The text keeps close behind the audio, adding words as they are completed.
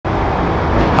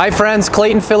Hi friends,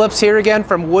 Clayton Phillips here again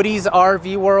from Woody's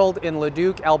RV World in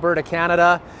Leduc, Alberta,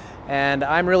 Canada. And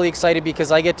I'm really excited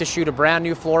because I get to shoot a brand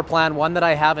new floor plan, one that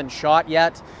I haven't shot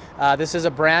yet. This is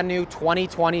a brand new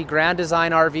 2020 Grand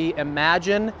Design RV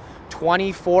Imagine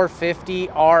 2450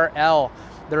 RL.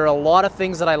 There are a lot of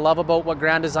things that I love about what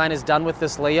Grand Design has done with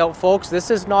this layout, folks. This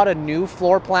is not a new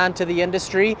floor plan to the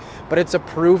industry, but it's a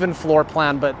proven floor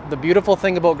plan. But the beautiful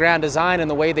thing about Grand Design and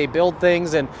the way they build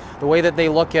things and the way that they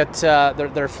look at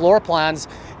their floor plans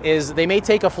is they may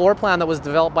take a floor plan that was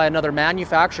developed by another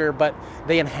manufacturer, but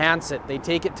they enhance it. They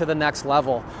take it to the next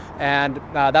level. And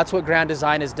that's what Grand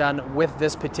Design has done with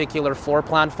this particular floor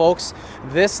plan, folks.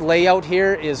 This layout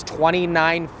here is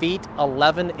 29 feet,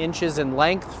 11 inches in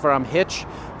length from hitch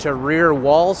to rear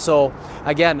wall. So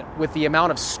again, with the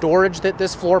amount of storage that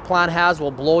this floor plan has,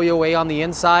 will blow you away on the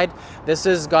inside. This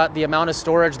has got the amount of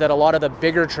storage that a lot of the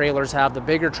bigger trailers have, the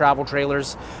bigger travel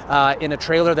trailers, in a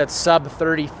trailer that's sub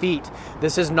 30 feet.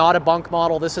 This is not a bunk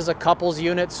model. This is a couples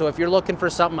unit. So if you're looking for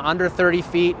something under 30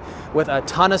 feet with a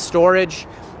ton of storage,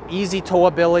 easy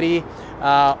towability,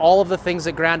 all of the things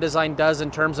that Grand Design does in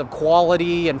terms of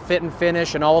quality and fit and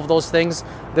finish and all of those things,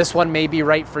 this one may be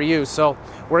right for you. So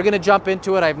we're going to jump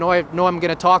into it. I know I'm going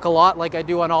to talk a lot like I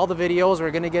do on all the videos.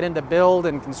 We're going to get into build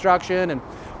and construction and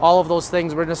all of those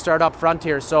things. We're going to start up front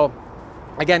here. So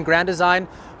again, Grand Design,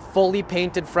 fully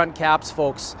painted front caps,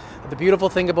 folks. The beautiful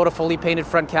thing about a fully painted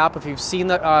front cap, if you've seen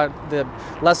the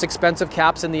less expensive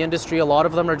caps in the industry, a lot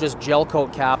of them are just gel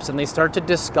coat caps and they start to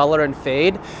discolor and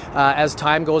fade as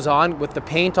time goes on. With the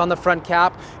paint on the front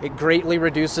cap, it greatly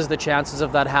reduces the chances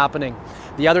of that happening.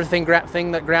 The other thing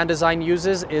that Grand Design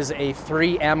uses is a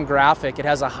 3M graphic. It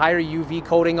has a higher UV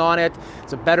coating on it.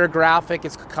 It's a better graphic.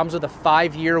 It comes with a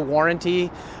 5-year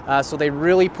warranty. So they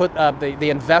really put, they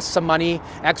invest some money,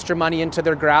 extra money into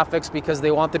their graphics because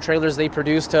they want the trailers they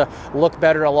produce to look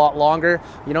better a lot longer.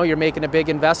 You know, you're making a big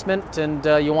investment and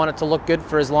you want it to look good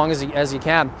for as long as you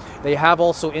can. They have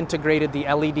also integrated the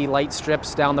LED light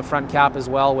strips down the front cap as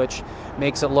well, which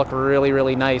makes it look really,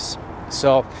 really nice.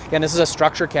 So again, this is a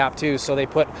structure cap too, so they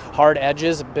put hard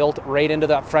edges built right into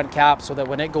that front cap so that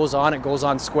when it goes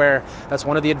on square. That's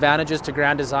one of the advantages to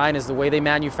Grand Design, is the way they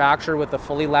manufacture with the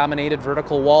fully laminated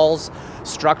vertical walls,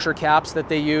 structure caps that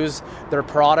they use. Their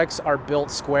products are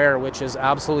built square, which is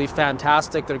absolutely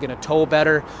fantastic. They're going to tow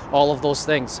better, all of those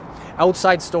things.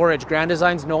 Outside storage, Grand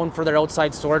Design's known for their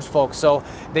outside storage, folks. So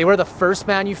they were the first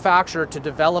manufacturer to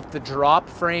develop the drop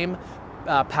frame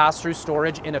pass-through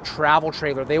storage in a travel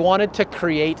trailer. They wanted to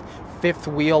create fifth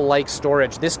wheel like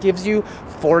storage. This gives you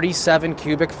 47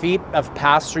 cubic feet of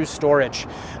pass-through storage.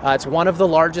 It's one of the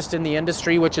largest in the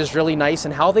industry, which is really nice.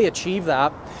 And how they achieve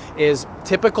that is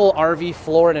typical RV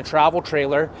floor in a travel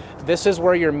trailer. This is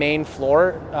where your main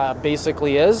floor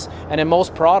basically is. And in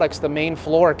most products, the main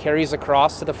floor carries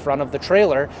across to the front of the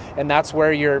trailer, and that's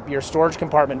where your storage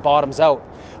compartment bottoms out.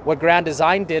 What Grand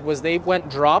Design did was they went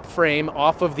drop frame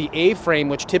off of the A-frame,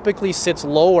 which typically sits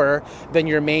lower than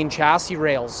your main chassis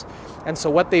rails. And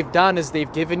so what they've done is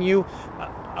they've given you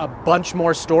a bunch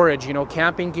more storage. You know,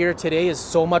 camping gear today is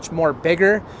so much more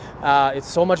bigger. It's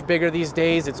so much bigger these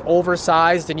days. It's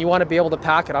oversized and you want to be able to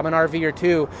pack it. I'm an RVer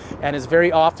too, and it's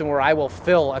very often where I will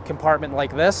fill a compartment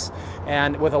like this.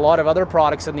 And with a lot of other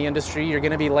products in the industry, you're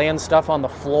going to be laying stuff on the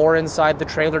floor inside the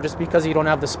trailer just because you don't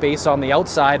have the space on the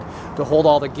outside to hold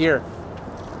all the gear.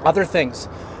 Other things: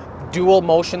 dual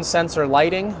motion sensor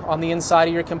lighting on the inside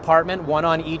of your compartment, one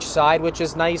on each side, which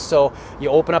is nice. So you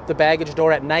open up the baggage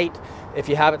door at night, if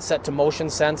you have it set to motion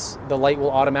sense, the light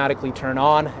will automatically turn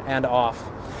on and off.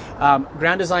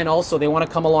 Grand Design also, they want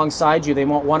to come alongside you. They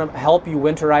want to help you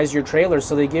winterize your trailer.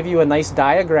 So they give you a nice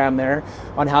diagram there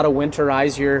on how to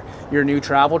winterize your new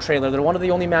travel trailer. They're one of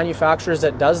the only manufacturers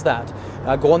that does that.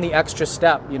 Going the extra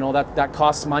step, you know, that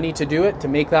costs money to do it, to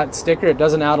make that sticker. It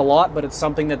doesn't add a lot, but it's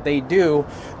something that they do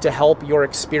to help your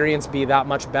experience be that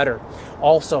much better.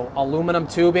 Also, aluminum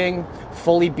tubing,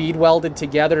 fully bead welded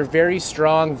together, very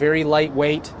strong, very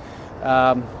lightweight.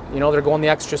 You know, they're going the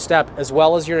extra step. As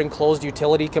well as your enclosed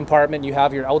utility compartment, you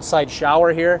have your outside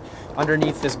shower here.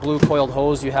 Underneath this blue coiled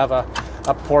hose, you have a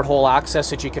porthole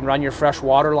access that you can run your fresh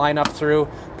water line up through.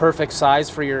 Perfect size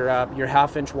for your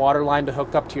half-inch water line to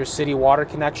hook up to your city water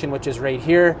connection, which is right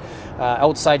here.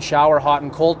 Outside shower, hot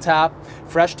and cold tap.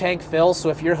 Fresh tank fill, so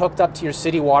if you're hooked up to your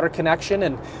city water connection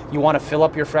and you want to fill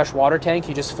up your fresh water tank,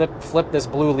 you just flip this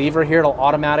blue lever here. It'll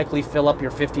automatically fill up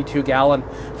your 52-gallon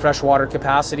fresh water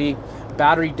capacity.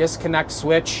 Battery disconnect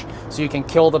switch, so you can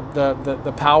kill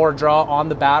the power draw on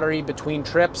the battery between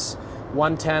trips.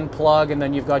 110 plug, and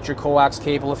then you've got your coax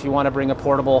cable if you want to bring a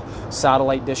portable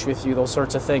satellite dish with you, those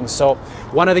sorts of things. So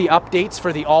one of the updates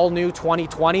for the all new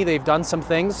 2020, they've done some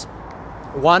things.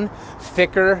 One,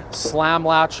 thicker slam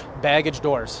latch baggage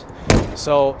doors.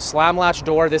 So slam latch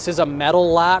door, this is a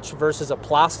metal latch versus a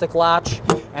plastic latch,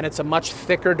 and it's a much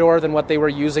thicker door than what they were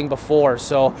using before.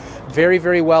 So very,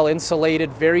 very well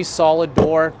insulated, very solid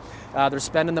door. They're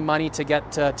spending the money to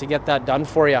get that done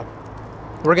for you.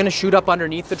 We're going to shoot up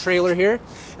underneath the trailer here,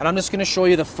 and I'm just going to show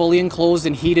you the fully enclosed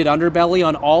and heated underbelly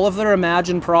on all of their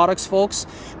Imagine products, folks.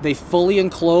 They fully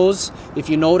enclose. If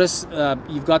you notice,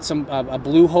 you've got some a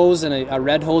blue hose and a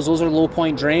red hose. Those are low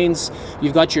point drains.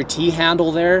 You've got your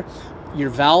T-handle there. Your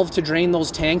valve to drain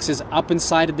those tanks is up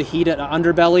inside of the heated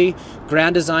underbelly.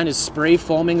 Grand Design is spray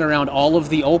foaming around all of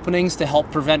the openings to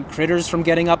help prevent critters from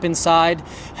getting up inside,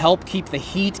 help keep the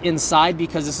heat inside,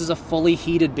 because this is a fully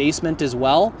heated basement as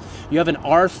well. You have an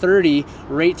R30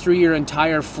 right through your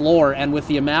entire floor, and with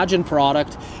the Imagine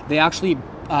product, they actually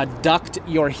duct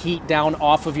your heat down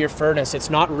off of your furnace. It's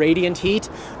not radiant heat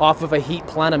off of a heat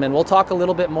plenum, and we'll talk a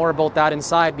little bit more about that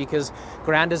inside, because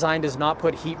Grand Design does not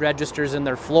put heat registers in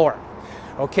their floor.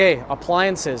 Okay,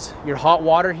 appliances. Your hot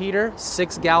water heater,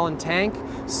 6-gallon tank,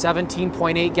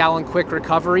 17.8 gallon quick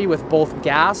recovery with both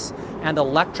gas and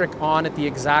electric on at the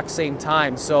exact same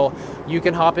time. So you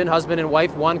can hop in, husband and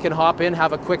wife, one can hop in,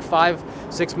 have a quick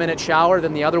 5-6 minute shower,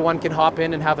 then the other one can hop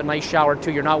in and have a nice shower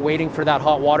too. You're not waiting for that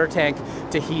hot water tank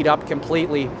to heat up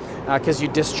completely because you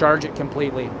discharge it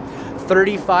completely.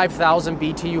 35,000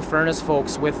 BTU furnace,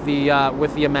 folks, with the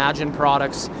Imagine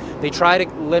products. They try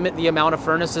to limit the amount of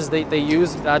furnaces they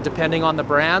use depending on the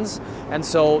brands, and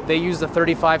so they use the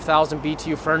 35,000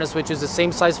 BTU furnace, which is the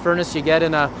same size furnace you get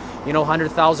in a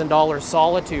 $100,000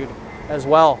 Solitude as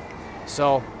well.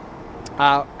 So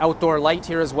outdoor light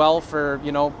here as well for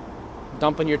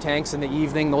dumping your tanks in the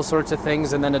evening, those sorts of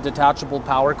things, and then a detachable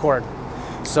power cord.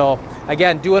 So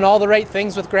again, doing all the right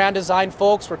things with Grand Design,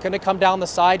 folks. We're going to come down the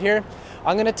side here.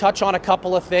 I'm going to touch on a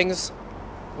couple of things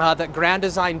that Grand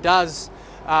Design does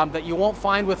that you won't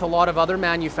find with a lot of other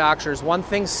manufacturers. One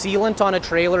thing, sealant on a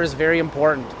trailer is very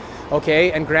important.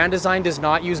 Okay, and Grand Design does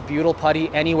not use butyl putty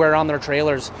anywhere on their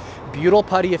trailers. Butyl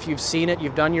putty, if you've seen it,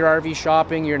 you've done your RV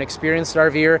shopping, you're an experienced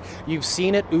RVer, you've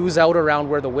seen it ooze out around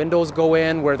where the windows go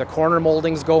in, where the corner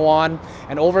moldings go on,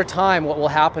 and over time what will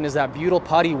happen is that butyl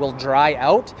putty will dry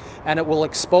out and it will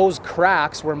expose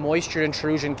cracks where moisture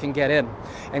intrusion can get in.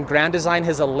 And Grand Design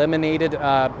has eliminated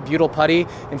butyl putty.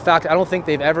 In fact, I don't think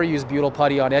they've ever used butyl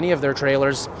putty on any of their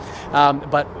trailers,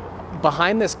 but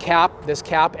behind this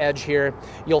cap edge here,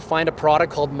 you'll find a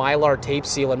product called Mylar Tape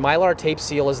Seal, and Mylar Tape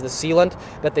Seal is the sealant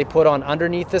that they put on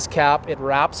underneath this cap. It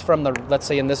wraps from the, let's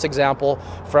say in this example,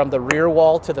 from the rear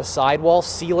wall to the side wall,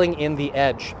 sealing in the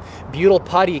edge. Butyl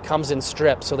putty comes in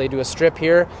strips, so they do a strip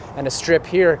here and a strip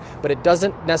here, but it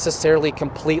doesn't necessarily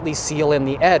completely seal in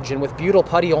the edge. And with butyl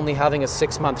putty only having a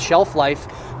 6-month shelf life,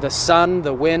 the sun,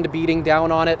 the wind beating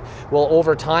down on it will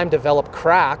over time develop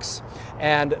cracks,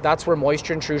 and that's where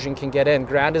moisture intrusion can get in.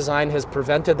 Grand Design has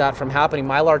prevented that from happening.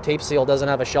 Mylar Tape Seal doesn't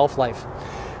have a shelf life.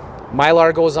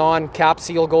 Mylar goes on, cap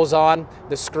seal goes on.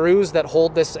 The screws that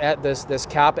hold this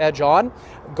cap edge on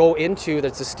go into,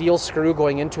 that's a steel screw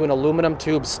going into an aluminum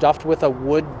tube stuffed with a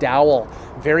wood dowel.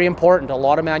 Very important. A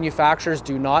lot of manufacturers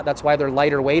do not. That's why they're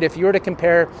lighter weight. If you were to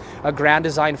compare a Grand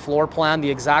Design floor plan,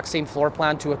 the exact same floor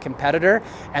plan, to a competitor,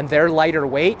 and they're lighter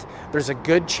weight, there's a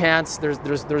good chance,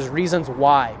 there's reasons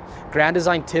why. Grand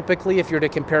Design typically, if you're to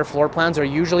compare floor plans, are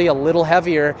usually a little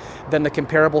heavier than the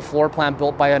comparable floor plan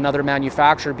built by another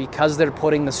manufacturer because they're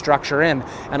putting the structure in,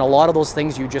 and a lot of those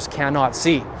things you just cannot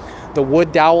see. The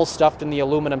wood dowel stuffed in the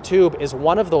aluminum tube is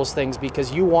one of those things,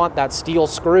 because you want that steel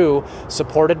screw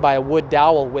supported by a wood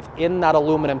dowel within that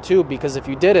aluminum tube, because if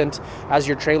you didn't, as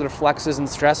your trailer flexes and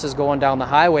stresses going down the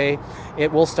highway,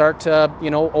 it will start to,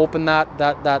 open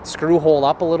that screw hole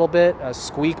up a little bit. A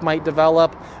squeak might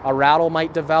develop, a rattle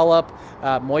might develop,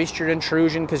 moisture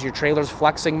intrusion because your trailer's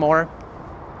flexing more.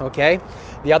 Okay.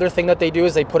 The other thing that they do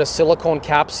is they put a silicone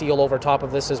cap seal over top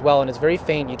of this as well, and it's very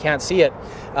faint. You can't see it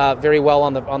very well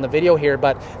on the video here,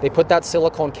 but they put that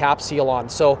silicone cap seal on.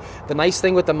 So the nice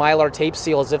thing with the Mylar Tape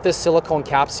Seal is if this silicone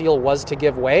cap seal was to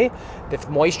give way, if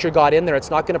moisture got in there, it's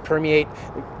not going to permeate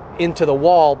into the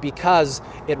wall because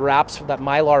it wraps, that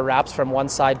Mylar wraps from one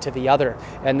side to the other,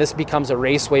 and this becomes a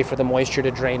raceway for the moisture to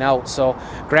drain out. So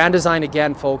Grand Design,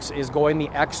 again, folks, is going the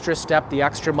extra step, the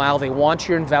extra mile. They want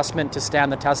your investment to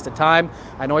stand the test of time.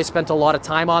 I know I spent a lot of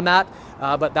time on that,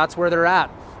 but that's where they're at.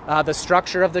 The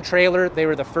structure of the trailer, they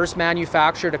were the first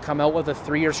manufacturer to come out with a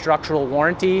 3-year structural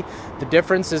warranty. The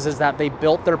difference is that they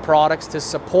built their products to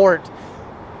support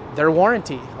their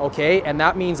warranty, okay? And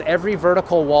that means every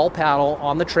vertical wall panel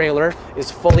on the trailer is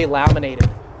fully laminated,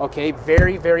 okay?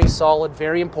 Very, very solid,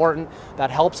 very important.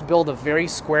 That helps build a very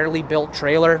squarely built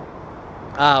trailer.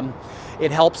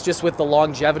 It helps just with the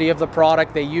longevity of the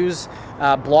product. They use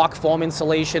block foam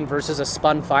insulation versus a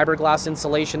spun fiberglass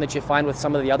insulation that you find with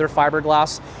some of the other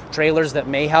fiberglass trailers that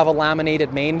may have a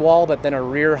laminated main wall, but then a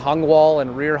rear hung wall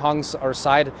and rear hung or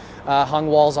side hung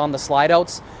walls on the slide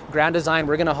outs. Grand Design,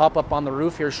 we're gonna hop up on the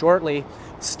roof here shortly.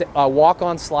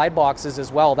 Walk-on slide boxes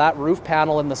as well. That roof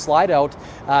panel in the slide out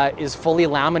is fully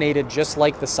laminated just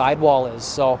like the sidewall is.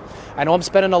 So I know I'm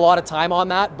spending a lot of time on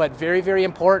that, but very, very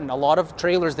important. A lot of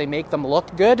trailers, they make them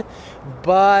look good,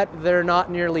 but they're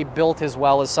not nearly built as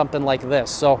well as something like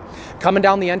this. So coming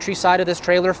down the entry side of this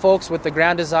trailer, folks, with the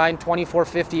Grand Design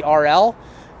 2450 RL,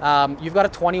 you've got a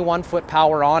 21-foot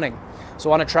power awning.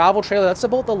 So on a travel trailer, that's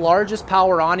about the largest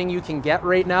power awning you can get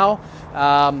right now.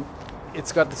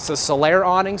 It's got this Solaire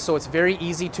awning, so it's very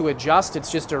easy to adjust.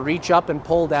 It's just a reach up and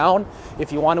pull down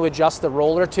if you want to adjust the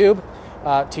roller tube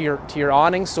to your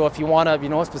awning. So if you want to,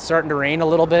 if it's starting to rain a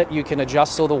little bit, you can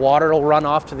adjust so the water will run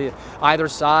off to the either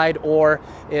side, or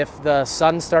if the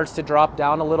sun starts to drop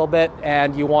down a little bit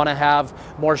and you want to have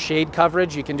more shade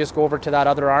coverage, you can just go over to that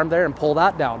other arm there and pull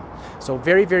that down. So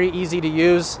very, very easy to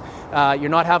use. You're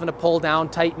not having to pull down,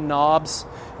 tighten knobs,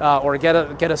 or get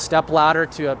a step ladder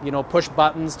to push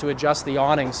buttons to adjust the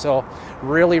awning. So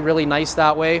really, really nice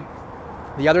that way.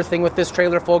 The other thing with this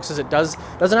trailer, folks, is it doesn't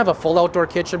have a full outdoor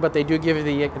kitchen, but they do give you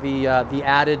the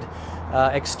added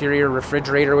exterior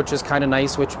refrigerator, which is kind of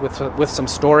nice, with some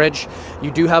storage.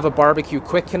 You do have a barbecue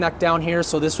quick connect down here,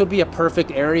 so this would be a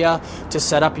perfect area to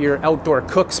set up your outdoor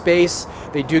cook space.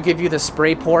 They do give you the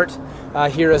spray port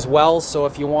here as well, so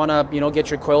if you want to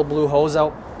get your coiled blue hose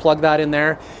out, plug that in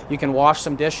there. You can wash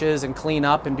some dishes and clean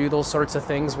up and do those sorts of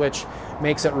things, which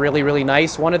makes it really, really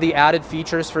nice. One of the added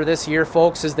features for this year,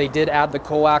 folks, is they did add the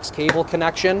coax cable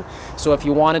connection. So if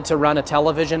you wanted to run a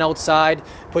television outside,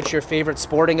 put your favorite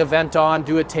sporting event on,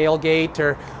 do a tailgate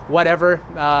or whatever,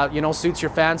 suits your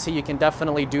fancy, you can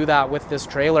definitely do that with this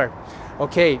trailer.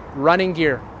 Okay, running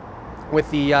gear. With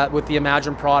the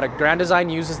Imagine product, Grand Design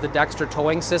uses the Dexter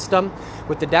towing system.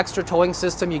 With the Dexter towing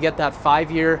system, you get that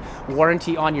 5-year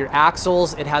warranty on your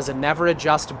axles. It has a never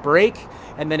adjust brake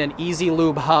and then an Easy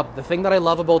Lube hub. The thing that I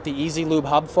love about the Easy Lube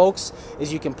hub, folks,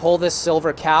 is you can pull this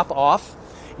silver cap off.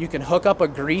 You can hook up a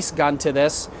grease gun to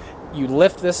this. You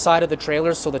lift this side of the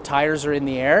trailer so the tires are in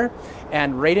the air,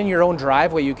 and right in your own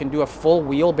driveway you can do a full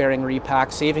wheel bearing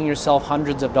repack, saving yourself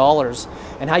hundreds of dollars.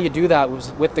 And how you do that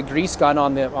was with the grease gun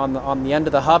on the end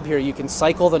of the hub here. You can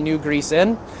cycle the new grease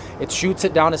in, it shoots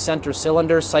it down a center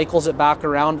cylinder, cycles it back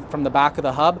around from the back of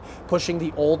the hub, pushing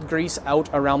the old grease out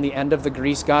around the end of the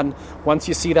grease gun. Once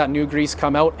you see that new grease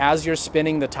come out as you're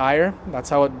spinning the tire, that's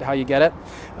how you get it.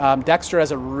 Dexter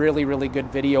has a really, really good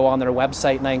video on their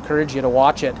website, and I encourage you to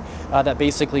watch it. That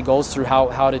basically goes through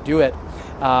how to do it.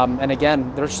 And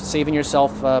again, they're saving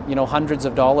yourself hundreds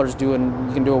of dollars you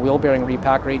can do a wheel bearing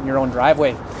repack right in your own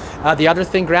driveway. The other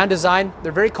thing, Grand Design,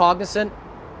 they're very cognizant.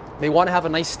 They want to have a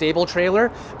nice stable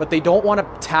trailer, but they don't want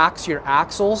to tax your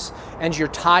axles and your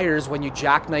tires when you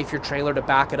jackknife your trailer to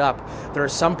back it up. There are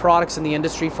some products in the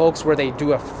industry, folks, where they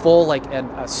do a full,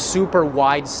 a super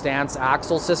wide stance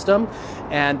axle system.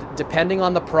 And depending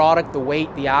on the product, the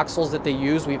weight, the axles that they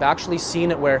use, we've actually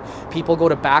seen it where people go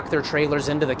to back their trailers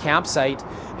into the campsite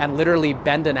and literally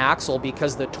bend an axle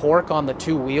because the torque on the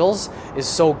two wheels is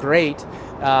so great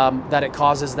that it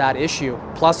causes that issue.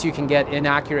 Plus you can get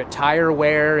inaccurate tire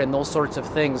wear and those sorts of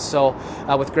things. So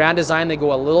with Grand Design, they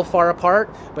go a little far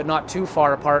apart, but not too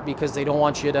far apart, because they don't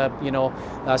want you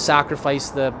to sacrifice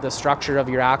the structure of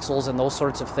your axles and those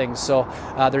sorts of things. So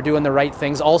they're doing the right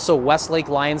things. Also, Westlake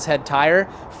Lion's Head tire,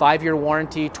 5-year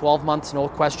warranty, 12 months, no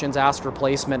questions asked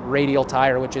replacement, radial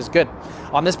tire, which is good.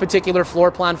 On this particular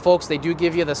floor plan, folks, they do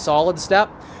give you the solid step.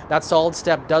 That solid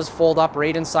step does fold up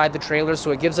right inside the trailer,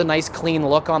 so it gives a nice clean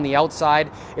look on the outside.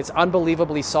 It's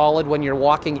unbelievably solid when you're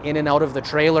walking in and out of the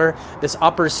trailer. This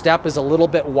upper step is a little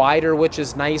bit wider, which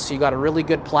is nice, so you got a really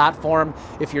good platform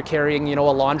if you're carrying, a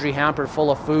laundry hamper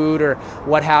full of food or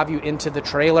what have you into the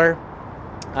trailer.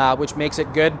 Which makes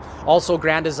it good. Also,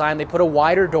 Grand Design, they put a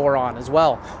wider door on as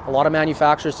well. A lot of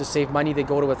manufacturers, to save money, they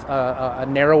go to a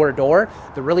narrower door.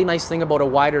 The really nice thing about a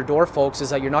wider door, folks,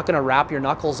 is that you're not going to wrap your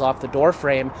knuckles off the door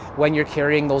frame when you're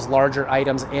carrying those larger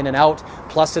items in and out.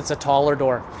 Plus, it's a taller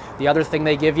door. The other thing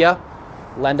they give you,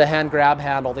 lend a hand grab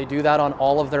handle. They do that on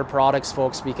all of their products,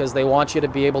 folks, because they want you to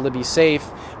be able to be safe.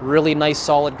 Really nice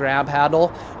solid grab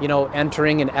handle,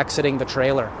 entering and exiting the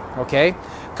trailer. Okay,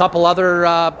 Couple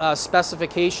other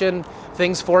specification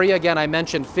things for you. Again, I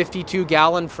mentioned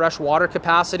 52-gallon fresh water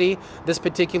capacity. This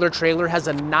particular trailer has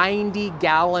a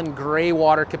 90-gallon gray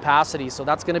water capacity. So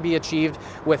that's going to be achieved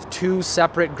with 2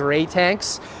 separate gray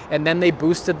tanks. And then they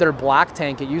boosted their black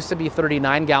tank. It used to be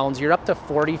 39 gallons. You're up to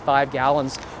 45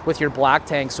 gallons with your black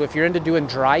tank. So if you're into doing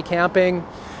dry camping,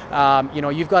 you know,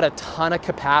 you've got a ton of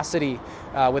capacity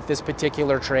with this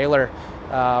particular trailer.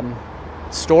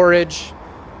 Storage,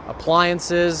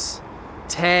 appliances,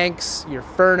 tanks, your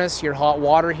furnace, your hot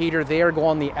water heater, they are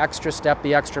going the extra step,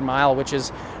 the extra mile, which is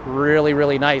really,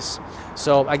 really nice.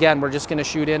 So again, we're just going to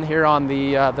shoot in here on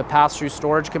the pass-through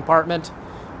storage compartment.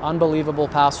 Unbelievable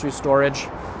pass-through storage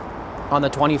on the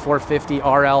 2450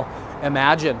 RL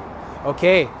Imagine.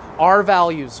 Okay, R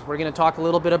values, we're going to talk a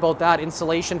little bit about that.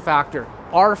 Insulation factor,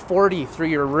 R40 through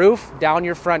your roof, down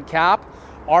your front cap,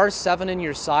 R7 in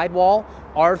your sidewall,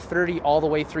 R30 all the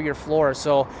way through your floor.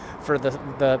 So for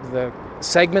the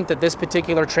segment that this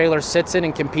particular trailer sits in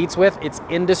and competes with, it's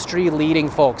industry leading,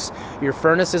 folks. Your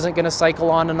furnace isn't going to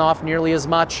cycle on and off nearly as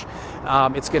much.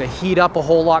 It's going to heat up a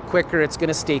whole lot quicker. It's going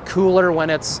to stay cooler when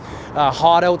it's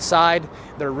hot outside.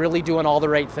 They're really doing all the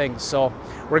right things. So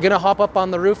we're going to hop up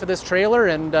on the roof of this trailer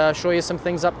and show you some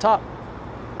things up top.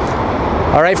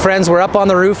 All right, friends, we're up on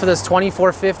the roof of this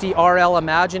 2450 RL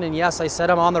Imagine, and yes, I said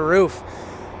I'm on the roof.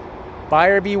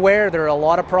 Buyer beware, there are a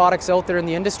lot of products out there in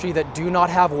the industry that do not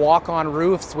have walk-on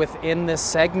roofs within this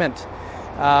segment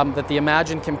that the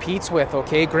Imagine competes with,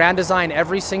 okay? Grand Design,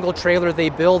 every single trailer they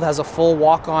build has a full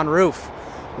walk-on roof.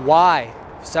 Why?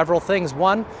 Several things.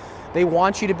 One, they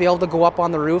want you to be able to go up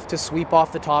on the roof to sweep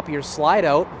off the top of your slide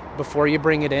out before you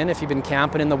bring it in. If you've been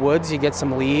camping in the woods, you get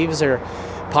some leaves or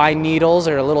pine needles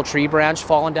or a little tree branch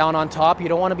falling down on top. You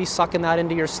don't want to be sucking that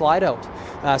into your slide out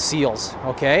seals,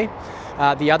 okay?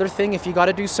 The other thing, if you got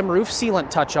to do some roof sealant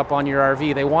touch-up on your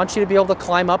RV, they want you to be able to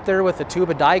climb up there with a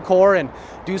tube of Dicor and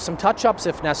do some touch-ups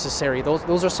if necessary.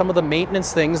 Those are some of the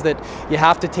maintenance things that you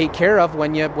have to take care of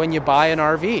when you buy an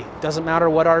RV. Doesn't matter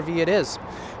what RV it is.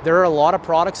 There are a lot of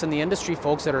products in the industry,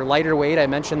 folks, that are lighter weight. I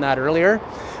mentioned that earlier.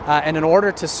 And in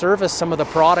order to service some of the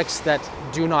products that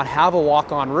do not have a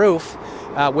walk-on roof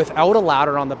without a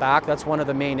ladder on the back, that's one of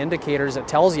the main indicators that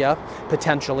tells you,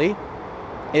 potentially,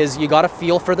 is you got to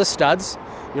feel for the studs.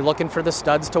 You're looking for the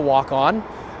studs to walk on.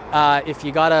 If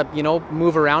you got to, you know,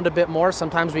 move around a bit more,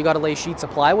 sometimes we got to lay sheets of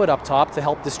plywood up top to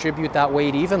help distribute that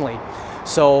weight evenly.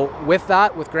 So with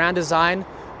that, with Grand Design,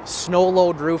 snow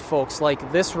load roof, folks,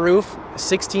 like this roof,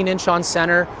 16-inch on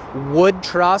center, wood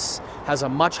truss, has a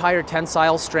much higher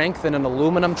tensile strength than an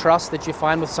aluminum truss that you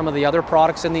find with some of the other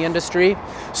products in the industry.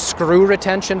 Screw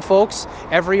retention, folks.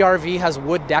 Every RV has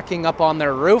wood decking up on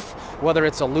their roof, whether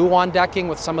it's a Luan decking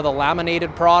with some of the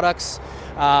laminated products.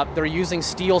 They're using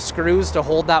steel screws to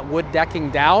hold that wood decking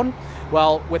down.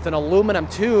 Well, with an aluminum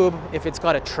tube, if it's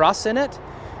got a truss in it,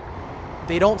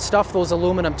 they don't stuff those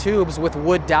aluminum tubes with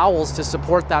wood dowels to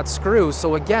support that screw.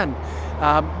 So again,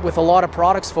 with a lot of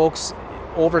products, folks,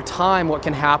 over time what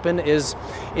can happen is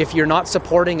if you're not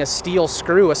supporting a steel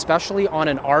screw, especially on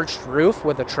an arched roof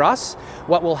with a truss,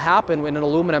 what will happen in an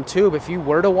aluminum tube, if you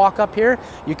were to walk up here,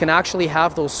 you can actually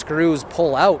have those screws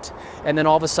pull out, and then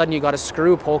all of a sudden you got a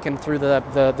screw poking through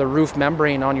the roof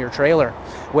membrane on your trailer,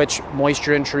 which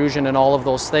moisture intrusion and all of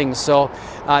those things. So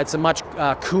it's a much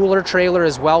cooler trailer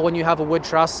as well when you have a wood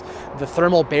truss. The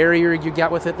thermal barrier you get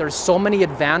with it, there's so many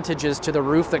advantages to the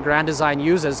roof that Grand Design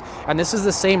uses, and this is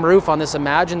the same roof on this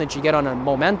Imagine that you get on a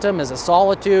Momentum, as a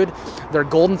Solitude. Their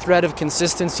golden thread of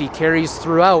consistency carries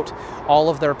throughout all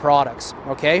of their products,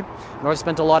 okay? I know I've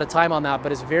spent a lot of time on that,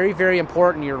 but it's very, very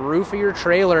important. Your roof of your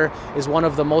trailer is one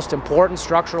of the most important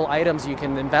structural items you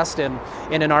can invest in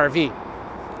an RV,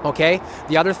 okay?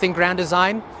 The other thing Grand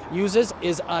Design uses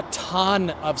is a ton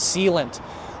of sealant.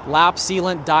 Lap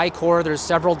sealant, Dicor, there's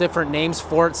several different names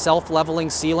for it, self-leveling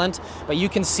sealant, but you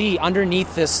can see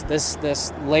underneath this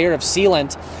layer of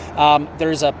sealant,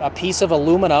 there's a piece of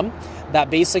aluminum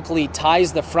that basically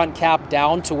ties the front cap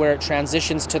down to where it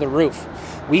transitions to the roof.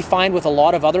 We find with a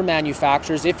lot of other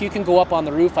manufacturers, if you can go up on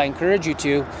the roof, I encourage you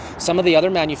to, some of the other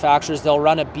manufacturers, they'll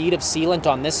run a bead of sealant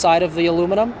on this side of the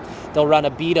aluminum, they'll run a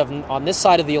bead on this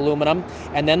side of the aluminum,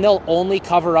 and then they'll only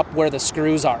cover up where the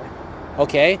screws are.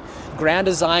 Okay, Grand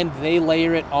Design, they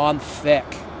layer it on thick.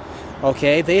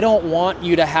 Okay, they don't want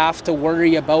you to have to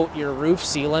worry about your roof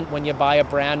sealant when you buy a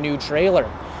brand new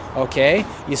trailer. Okay,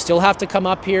 you still have to come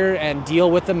up here and deal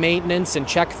with the maintenance and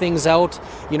check things out,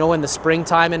 you know, in the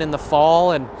springtime and in the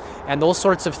fall and those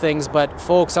sorts of things. But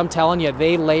folks, I'm telling you,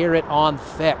 they layer it on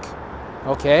thick.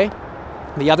 Okay,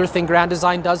 the other thing Grand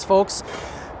Design does, folks,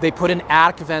 They put in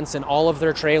attic vents in all of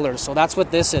their trailers. So that's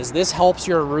what this is. This helps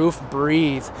your roof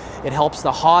breathe. It helps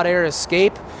the hot air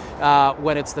escape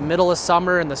when it's the middle of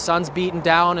summer and the sun's beating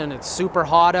down and it's super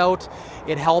hot out.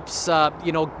 It helps,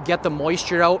 you know, get the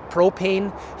moisture out.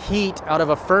 Propane heat out of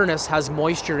a furnace has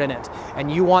moisture in it,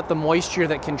 and you want the moisture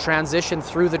that can transition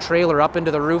through the trailer up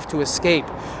into the roof to escape,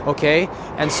 okay?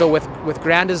 And so with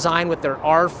Grand Design, with their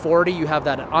R40, you have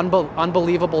that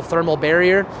unbelievable thermal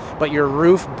barrier, but your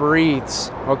roof breathes,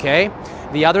 okay?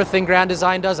 The other thing Grand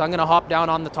Design does, I'm gonna hop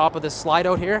down on the top of this slide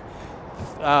out here,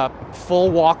 full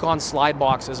walk-on slide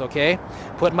boxes, okay?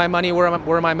 Put my money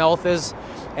where my mouth is.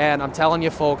 And I'm telling you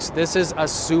folks, this is a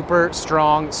super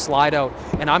strong slide out.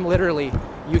 And I'm literally,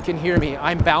 you can hear me,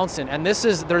 I'm bouncing. And this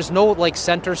is, there's no like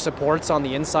center supports on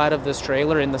the inside of this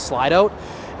trailer in the slide out.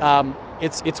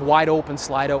 It's wide open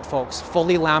slide out, folks.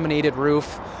 Fully laminated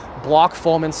roof, block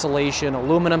foam insulation,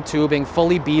 aluminum tubing,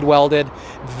 fully bead welded,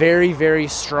 very, very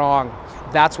strong.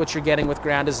 That's what you're getting with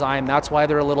Grand Design. That's why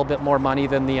they're a little bit more money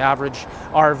than the average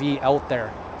RV out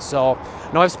there. So,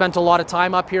 I know I've spent a lot of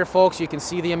time up here, folks. You can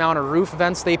see the amount of roof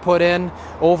vents they put in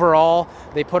overall.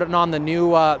 They put it on the new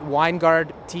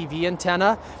WineGuard TV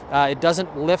antenna. It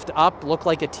doesn't lift up, look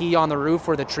like a T on the roof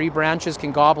where the tree branches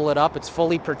can gobble it up. It's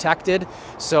fully protected.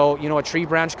 So, you know, a tree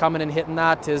branch coming and hitting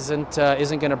that isn't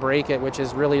going to break it, which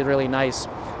is really, really nice.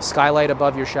 Skylight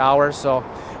above your shower. So,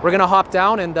 we're going to hop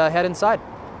down and head inside.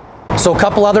 So a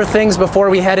couple other things before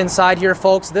we head inside here,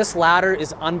 folks. This ladder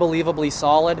is unbelievably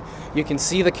solid. You can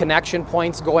see the connection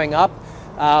points going up.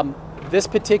 This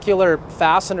particular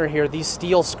fastener here, these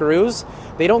steel screws,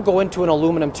 they don't go into an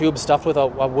aluminum tube stuffed with a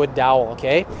wood dowel,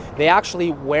 okay? They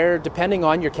actually wear, depending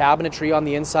on your cabinetry on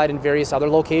the inside and various other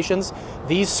locations,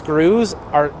 these screws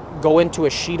go into a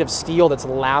sheet of steel that's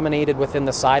laminated within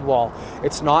the sidewall.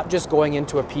 It's not just going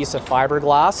into a piece of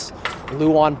fiberglass,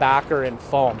 Luan backer and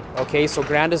foam, okay? So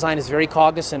Grand Design is very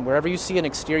cognizant. Wherever you see an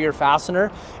exterior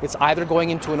fastener, it's either going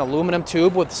into an aluminum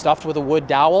tube stuffed with a wood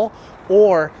dowel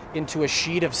or into a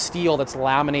sheet of steel that's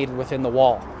laminated within the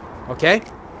wall, okay?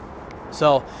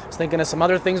 So I was thinking of some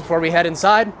other things before we head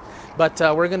inside, but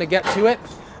we're gonna get to it.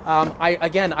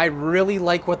 I really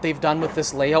like what they've done with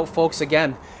this layout, folks.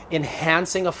 Again,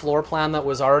 enhancing a floor plan that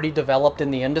was already developed in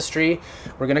the industry.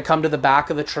 We're going to come to the back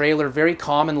of the trailer. Very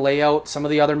common layout. Some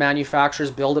of the other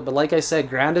manufacturers build it, but like I said,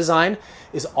 Grand Design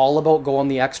is all about going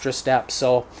the extra step.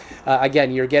 So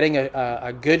again, you're getting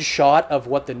a good shot of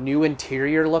what the new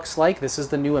interior looks like. This is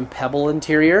the new Impebble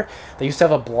interior. They used to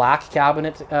have a black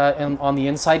cabinet on the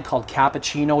inside called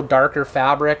Cappuccino, darker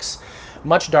fabrics.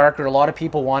 Much darker. A lot of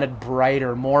people wanted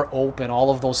brighter, more open,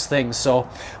 all of those things. So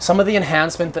some of the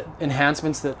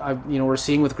enhancements that we're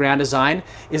seeing with Grand Design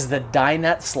is the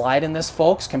dinette slide in this,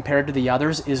 folks, compared to the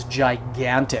others, is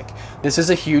gigantic. This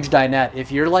is a huge dinette.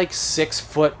 If you're like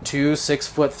 6'2",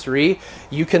 6'3",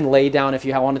 you can lay down. If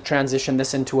you want to transition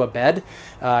this into a bed,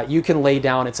 you can lay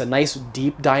down. It's a nice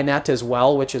deep dinette as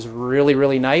well, which is really,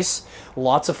 really nice.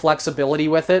 Lots of flexibility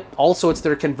with it. Also, it's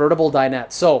their convertible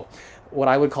dinette. So what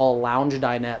I would call a lounge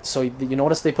dinette. So you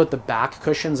notice they put the back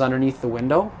cushions underneath the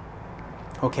window,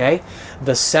 okay?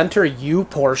 The center U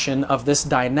portion of this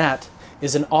dinette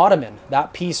is an ottoman.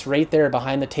 That piece right there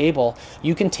behind the table,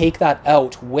 you can take that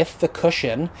out with the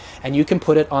cushion and you can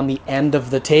put it on the end of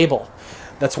the table.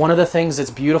 That's one of the things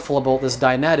that's beautiful about this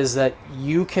dinette, is that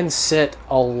you can sit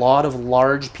a lot of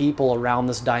large people around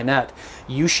this dinette.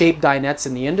 U-shaped dinettes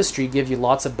in the industry give you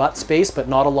lots of butt space, but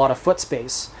not a lot of foot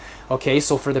space. Okay,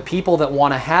 so for the people that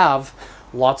want to have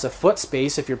lots of foot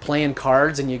space, if you're playing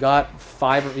cards and you got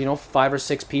five or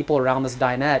six people around this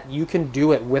dinette, you can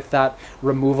do it with that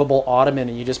removable ottoman,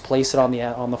 and you just place it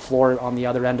on the floor on the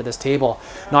other end of this table.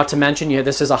 Not to mention,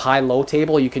 this is a high-low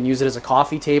table. You can use it as a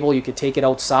coffee table. You could take it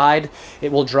outside.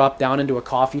 It will drop down into a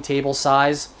coffee table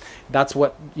size. That's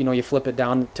what, you flip it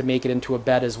down to make it into a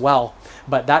bed as well.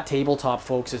 But that tabletop,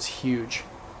 folks, is huge.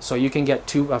 So you can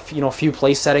get a few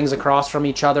place settings across from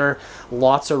each other,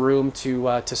 lots of room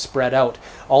to spread out.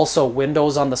 Also,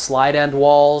 windows on the slide end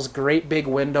walls, great big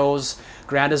windows.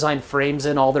 Grand Design frames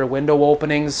in all their window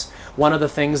openings. One of the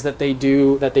things that they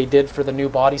did for the new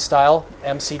body style,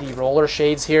 MCD roller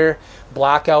shades here,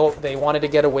 blackout. They wanted to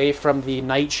get away from the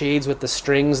night shades with the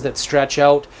strings that stretch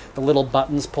out. The little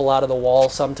buttons pull out of the wall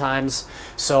sometimes.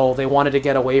 So they wanted to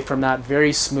get away from that.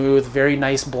 Very smooth, very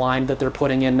nice blind that they're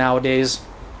putting in nowadays.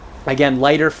 Again,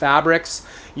 lighter fabrics.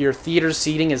 Your theater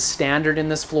seating is standard in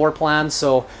this floor plan,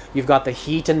 so you've got the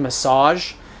heat and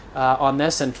massage on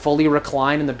this, and fully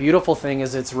recline. And the beautiful thing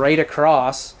is it's right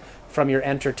across from your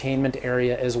entertainment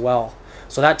area as well.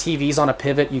 So that TV's on a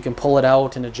pivot, you can pull it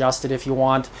out and adjust it if you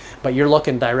want, but you're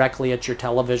looking directly at your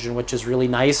television, which is really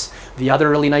nice. The other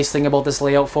really nice thing about this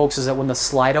layout, folks, is that when the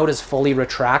slide out is fully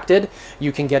retracted,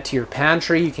 you can get to your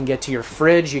pantry, you can get to your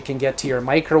fridge, you can get to your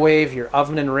microwave, your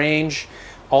oven and range,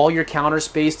 all your counter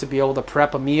space to be able to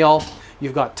prep a meal.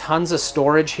 You've got tons of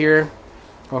storage here.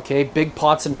 Okay, big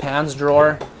pots and pans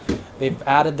drawer. They've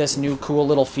added this new cool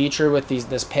little feature with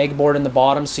this pegboard in the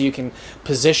bottom, so you can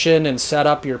position and set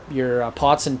up your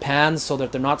pots and pans so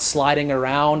that they're not sliding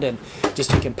around, and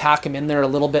just you can pack them in there a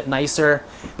little bit nicer.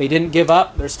 They didn't give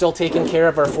up. They're still taking care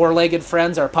of our four-legged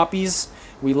friends, our puppies.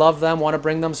 We love them, want to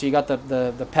bring them. So you got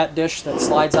the pet dish that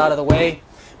slides out of the way.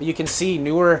 But you can see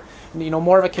newer,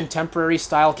 more of a contemporary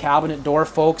style cabinet door,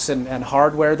 folks, and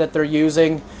hardware that they're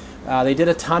using. They did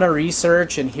a ton of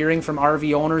research and hearing from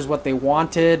RV owners what they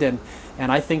wanted, and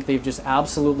I think they've just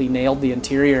absolutely nailed the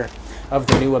interior of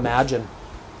the new Imagine.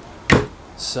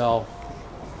 So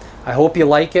I hope you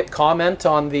like it. Comment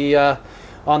on the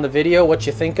video what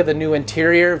you think of the new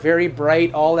interior. Very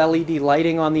bright, all LED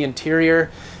lighting on the interior.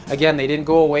 Again, they didn't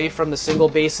go away from the single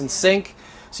basin sink,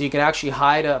 so you can actually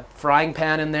hide a frying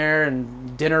pan in there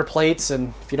and dinner plates,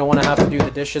 and if you don't want to have to do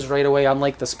the dishes right away,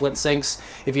 unlike the split sinks,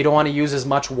 if you don't want to use as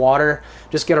much water,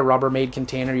 just get a Rubbermaid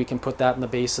container. You can put that in the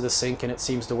base of the sink and it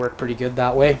seems to work pretty good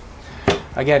that way.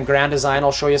 Again, Grand Design,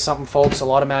 I'll show you something, folks. A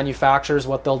lot of manufacturers,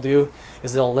 what they'll do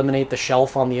is they'll eliminate the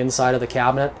shelf on the inside of the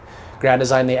cabinet. Grand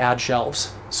Design, they add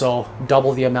shelves, so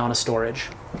double the amount of storage.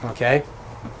 Okay,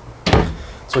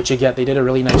 so what you get, they did a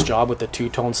really nice job with the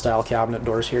two-tone style cabinet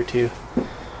doors here too.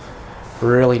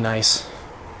 Really nice.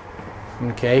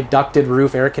 Okay, ducted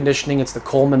roof air conditioning. It's the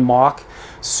Coleman Mach,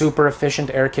 super efficient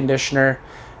air conditioner,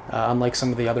 unlike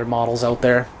some of the other models out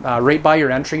there. Right by your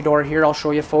entry door here, I'll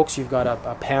show you, folks, you've got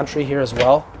a pantry here as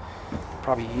well.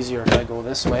 Probably easier if I go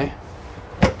this way.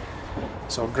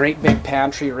 So great big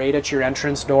pantry right at your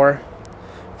entrance door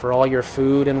for all your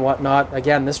food and whatnot.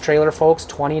 Again, this trailer, folks,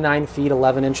 29 feet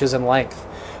 11 inches in length.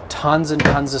 Tons and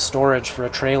tons of storage for a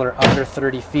trailer under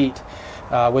 30 feet.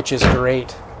 Which is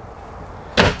great.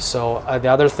 So the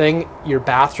other thing, your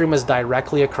bathroom is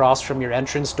directly across from your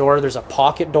entrance door. There's a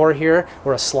pocket door here,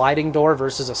 or a sliding door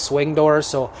versus a swing door,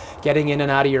 so getting in and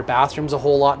out of your bathroom's a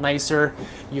whole lot nicer.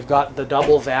 You've got the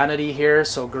double vanity here,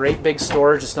 so great big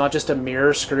storage. It's not just a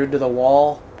mirror screwed to the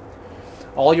wall.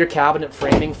 All your cabinet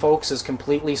framing, folks, is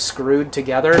completely screwed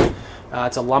together.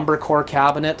 It's a lumber core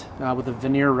cabinet with a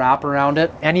veneer wrap around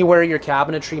it. Anywhere your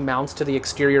cabinetry mounts to the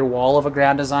exterior wall of a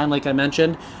Grand Design, like I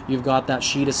mentioned, you've got that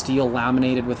sheet of steel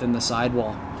laminated within the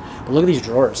sidewall. But look at these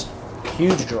drawers.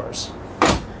 Huge drawers.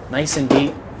 Nice and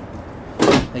deep.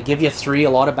 They give you 3. A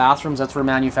lot of bathrooms, that's where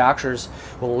manufacturers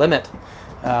will limit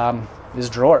is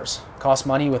drawers. Cost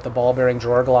money with the ball bearing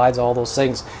drawer glides, all those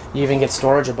things. You even get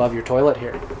storage above your toilet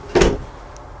here.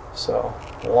 So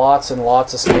lots and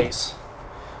lots of space.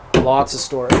 Lots of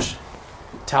storage.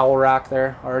 Towel rack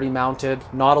there, already mounted.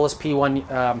 Nautilus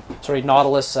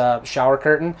Nautilus shower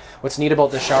curtain. What's neat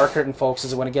about the shower curtain, folks,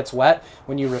 is that when it gets wet,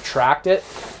 when you retract it,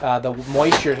 the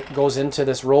moisture goes into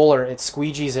this roller, it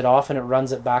squeegees it off and it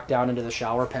runs it back down into the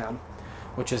shower pan,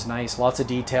 which is nice. Lots of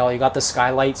detail. You got the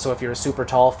skylight, so if you're a super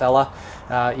tall fella,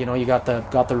 you got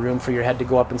the room for your head to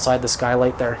go up inside the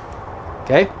skylight there.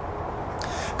 Okay.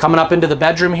 Coming up into the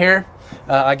bedroom here.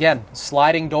 Again,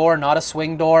 sliding door, not a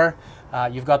swing door.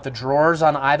 You've got the drawers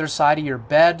on either side of your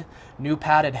bed. New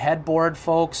padded headboard,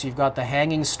 folks. You've got the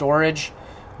hanging storage.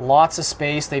 Lots of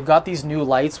space. They've got these new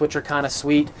lights, which are kind of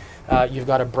sweet. You've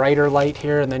got a brighter light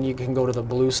here, and then you can go to the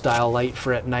blue style light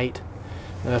for at night.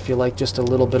 If you like just a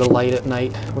little bit of light at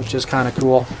night, which is kind of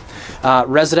cool.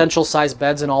 Residential size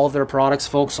beds in all of their products,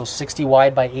 folks. So 60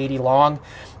 wide by 80 long.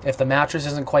 If the mattress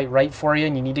isn't quite right for you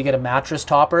and you need to get a mattress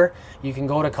topper, you can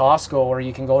go to Costco or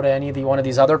you can go to one of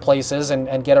these other places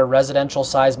and get a residential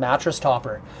size mattress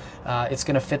topper. It's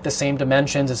going to fit the same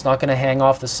dimensions. It's not going to hang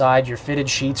off the side. Your fitted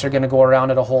sheets are going to go around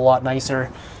it a whole lot nicer,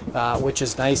 which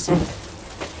is nice.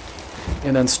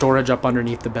 And then storage up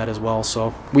underneath the bed as well.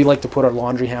 So we like to put our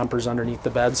laundry hampers underneath the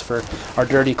beds for our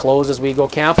dirty clothes as we go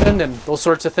camping and those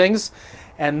sorts of things.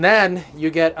 And then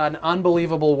you get an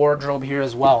unbelievable wardrobe here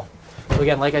as well. So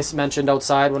again, like I mentioned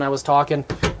outside when I was talking,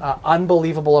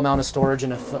 unbelievable amount of storage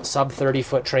in a sub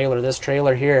 30-foot trailer. This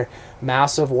trailer here,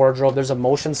 massive wardrobe. There's a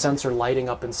motion sensor lighting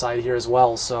up inside here as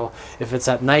well. So if it's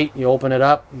at night, you open it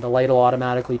up, the light will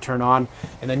automatically turn on.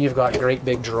 And then you've got great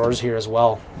big drawers here as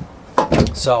well.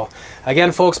 So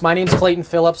again, folks, my name's Clayton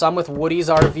Phillips. I'm with Woody's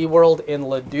RV World in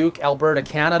Leduc, Alberta,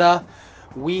 Canada.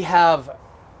 We have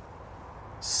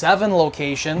 7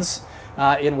 locations.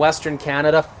 in Western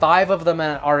Canada. 5 of them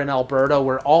are in Alberta.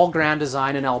 We're all Grand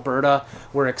Design in Alberta.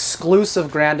 We're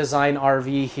exclusive Grand Design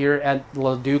RV here at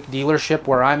Leduc dealership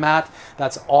where I'm at.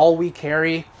 That's all we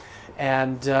carry.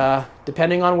 And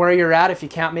depending on where you're at, if you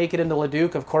can't make it into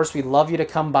Leduc, of course, we'd love you to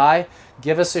come by,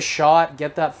 give us a shot,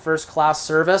 get that first-class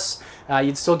service.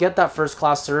 You'd still get that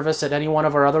first-class service at any one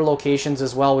of our other locations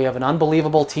as well. We have an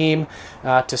unbelievable team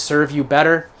to serve you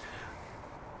better.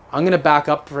 I'm going to back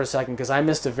up for a second because I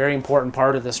missed a very important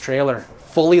part of this trailer.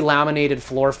 Fully laminated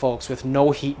floor, folks, with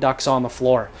no heat ducts on the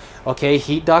floor. Okay,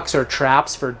 heat ducts are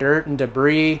traps for dirt and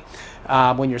debris.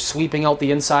 When you're sweeping out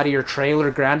the inside of your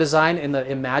trailer, Grand Design in the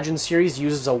Imagine series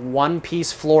uses a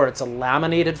one-piece floor. It's a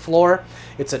laminated floor.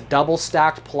 It's a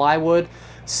double-stacked plywood,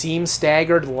 seam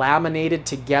staggered, laminated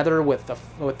together with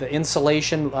the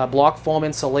insulation, block foam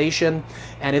insulation,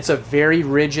 and it's a very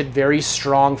rigid, very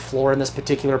strong floor in this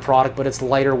particular product, but it's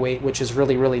lighter weight, which is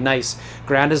really, really nice.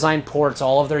 Grand Design ports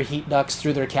all of their heat ducts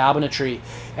through their cabinetry,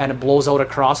 and it blows out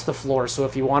across the floor. So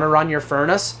if you want to run your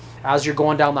furnace as you're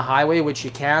going down the highway, which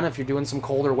you can if you're doing some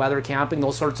colder weather camping,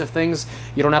 those sorts of things,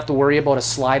 you don't have to worry about a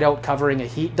slide out covering a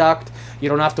heat duct. You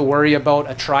don't have to worry about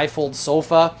a tri-fold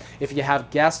sofa if you have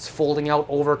guests folding out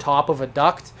over top of a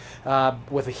duct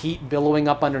with the heat billowing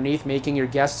up underneath, making your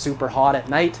guests super hot at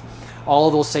night. All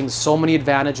of those things, so many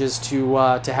advantages to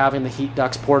having the heat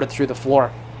ducts ported through the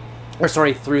floor, or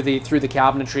sorry, through the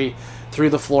cabinetry, through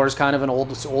the floors. Kind of an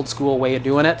old school way of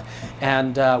doing it.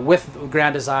 And with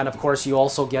Grand Design, of course, you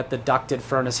also get the ducted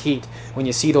furnace heat. When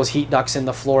you see those heat ducts in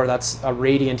the floor, that's a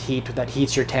radiant heat that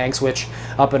heats your tanks, which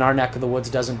up in our neck of the woods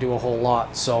doesn't do a whole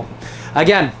lot. So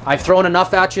again, I've thrown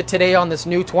enough at you today on this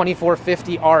new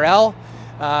 2450 RL.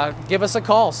 Give us a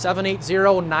call,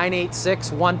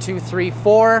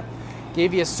 780-986-1234.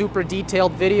 Gave you a super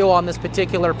detailed video on this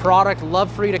particular product. Love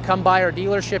for you to come by our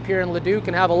dealership here in Leduc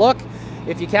and have a look.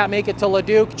 If you can't make it to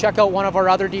Leduc, check out one of our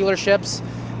other dealerships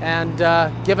and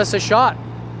give us a shot.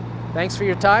 Thanks for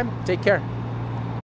your time. Take care.